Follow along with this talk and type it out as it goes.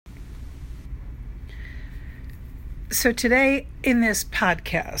So today in this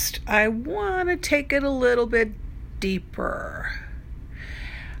podcast, I want to take it a little bit deeper.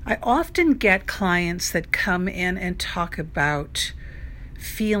 I often get clients that come in and talk about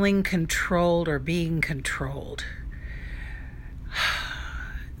feeling controlled or being controlled.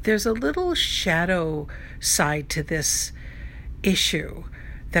 There's a little shadow side to this issue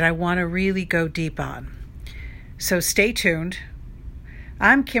that I want to really go deep on. So stay tuned.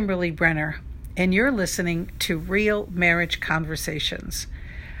 I'm Kimberly Brenner, and you're listening to Real Marriage Conversations.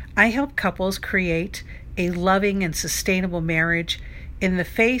 I help couples create a loving and sustainable marriage in the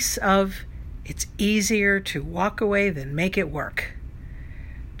face of it's easier to walk away than make it work.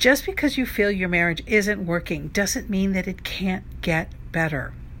 Just because you feel your marriage isn't working doesn't mean that it can't get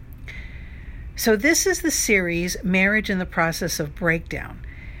better. So this is the series, Marriage in the Process of Breakdown.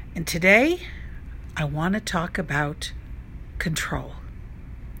 And today, I want to talk about control.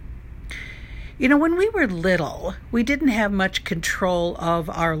 You know, when we were little, we didn't have much control of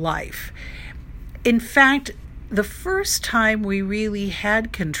our life. In fact, the first time we really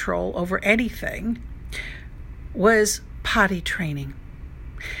had control over anything was potty training.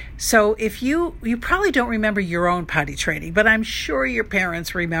 So if you probably don't remember your own potty training, but I'm sure your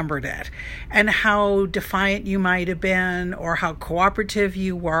parents remembered it and how defiant you might have been or how cooperative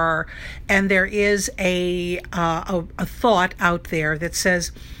you were. And there is a thought out there that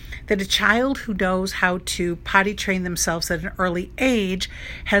says that a child who knows how to potty train themselves at an early age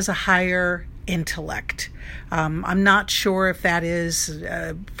has a higher intellect. I'm not sure if that is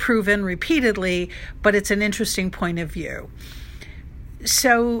proven repeatedly, but it's an interesting point of view.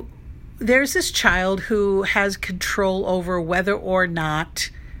 So there's this child who has control over whether or not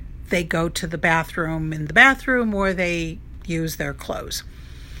they go to the bathroom in the bathroom or they use their clothes.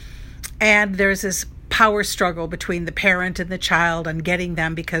 And there's this power struggle between the parent and the child on getting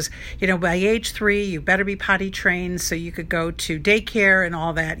them because, by age 3, you better be potty trained so you could go to daycare and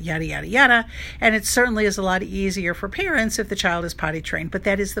all that, yada, yada, yada. And it certainly is a lot easier for parents if the child is potty trained. But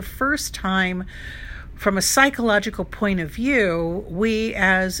that is the first time, from a psychological point of view, we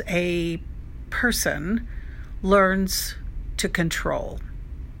as a person learns to control.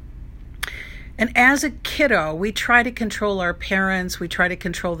 And as a kiddo, we try to control our parents. We try to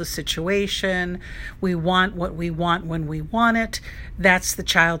control the situation. We want what we want when we want it. That's the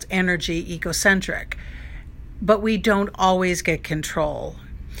child's energy, egocentric. But we don't always get control.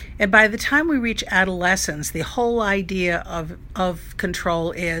 And by the time we reach adolescence, the whole idea of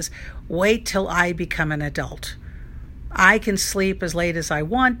control is wait till I become an adult. I can sleep as late as I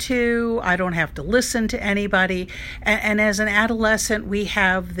want to. I don't have to listen to anybody. And as an adolescent, we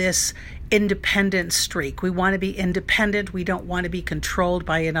have this independent streak. We want to be independent. We don't want to be controlled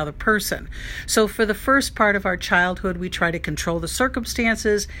by another person. So for the first part of our childhood, we try to control the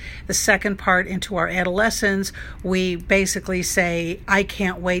circumstances. The second part into our adolescence, we basically say, I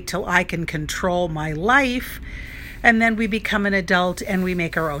can't wait till I can control my life. And then we become an adult and we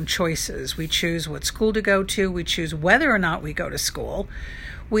make our own choices. We choose what school to go to. We choose whether or not we go to school.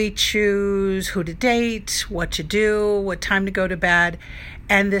 We choose who to date, what to do, what time to go to bed.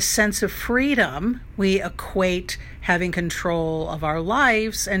 And this sense of freedom, we equate having control of our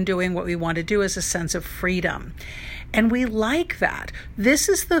lives and doing what we want to do as a sense of freedom. And we like that. This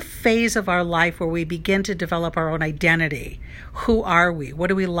is the phase of our life where we begin to develop our own identity. Who are we? What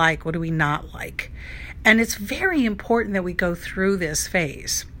do we like? What do we not like? And it's very important that we go through this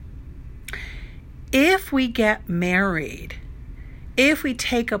phase. If we get married, if we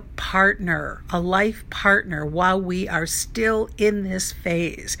take a partner, a life partner, while we are still in this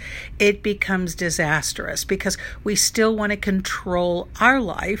phase, it becomes disastrous because we still want to control our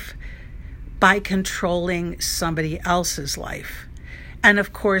life by controlling somebody else's life. And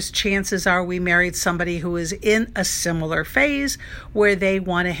of course, chances are we married somebody who is in a similar phase where they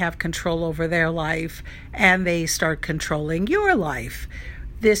want to have control over their life and they start controlling your life.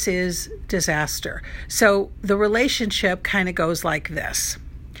 This is disaster. So the relationship kind of goes like this.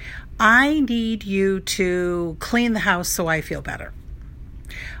 I need you to clean the house so I feel better.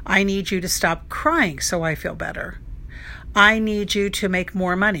 I need you to stop crying so I feel better. I need you to make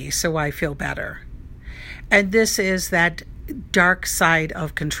more money so I feel better. And this is that dark side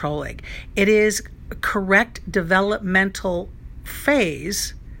of controlling. It is a correct developmental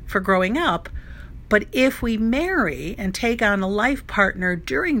phase for growing up, but if we marry and take on a life partner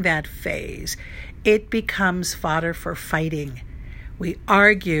during that phase, it becomes fodder for fighting. We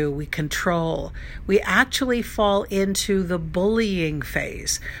argue, we control. We actually fall into the bullying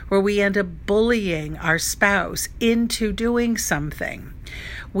phase where we end up bullying our spouse into doing something.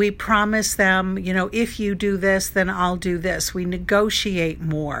 We promise them, if you do this, then I'll do this. We negotiate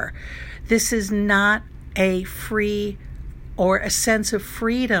more. This is not a free or a sense of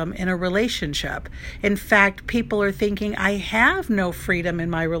freedom in a relationship. In fact, people are thinking, I have no freedom in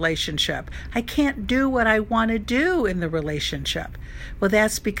my relationship. I can't do what I want to do in the relationship. Well,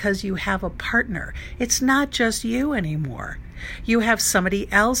 that's because you have a partner. It's not just you anymore. You have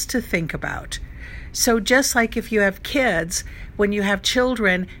somebody else to think about. So just like if you have kids, when you have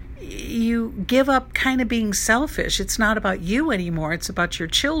children, you give up kind of being selfish. It's not about you anymore. It's about your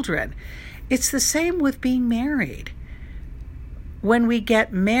children. It's the same with being married. When we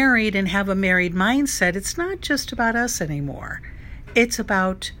get married and have a married mindset, it's not just about us anymore. It's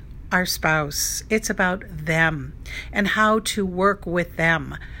about our spouse. It's about them and how to work with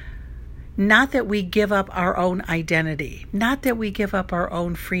them. Not that we give up our own identity, not that we give up our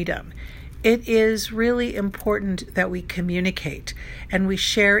own freedom. It is really important that we communicate and we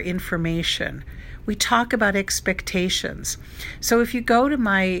share information. We talk about expectations. So if you go to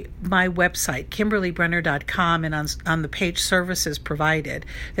my website, KimberlyBrenner.com, and on the page services provided,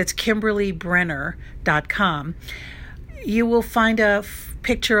 that's KimberlyBrenner.com, you will find a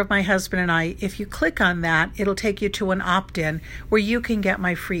picture of my husband and I. If you click on that, it'll take you to an opt-in where you can get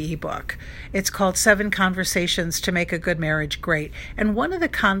my free ebook. It's called 7 Conversations to Make a Good Marriage Great. And one of the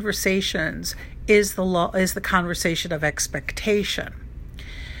conversations is the conversation of expectation.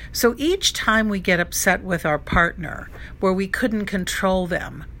 So each time we get upset with our partner, where we couldn't control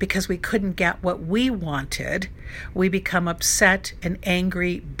them because we couldn't get what we wanted, we become upset and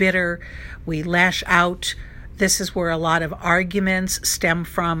angry, bitter, we lash out. This is where a lot of arguments stem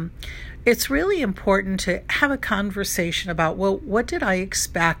from. It's really important to have a conversation about, well, what did I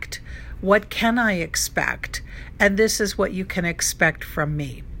expect? What can I expect? And this is what you can expect from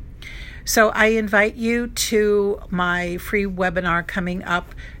me. So I invite you to my free webinar coming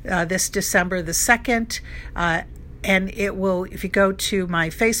up this December the 2nd. And it will, if you go to my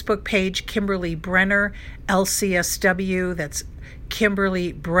Facebook page, Kimberly Brenner, LCSW, that's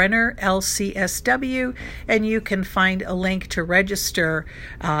Kimberly Brenner, LCSW, and you can find a link to register.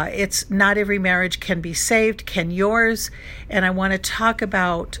 It's Not Every Marriage Can Be Saved, Can Yours? And I want to talk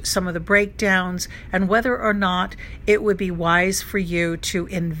about some of the breakdowns and whether or not it would be wise for you to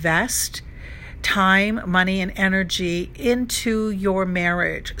invest time, money, and energy into your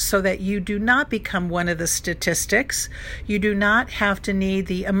marriage so that you do not become one of the statistics. You do not have to need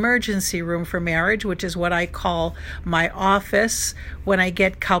the emergency room for marriage, which is what I call my office. When I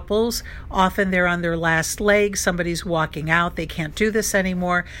get couples, often they're on their last leg. Somebody's walking out. They can't do this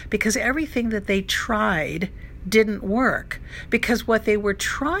anymore because everything that they tried didn't work, because what they were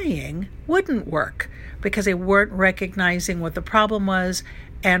trying wouldn't work, because they weren't recognizing what the problem was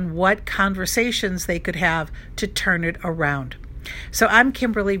and what conversations they could have to turn it around. So I'm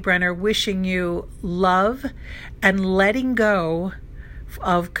Kimberly Brenner, wishing you love and letting go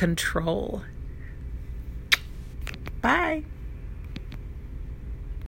of control. Bye.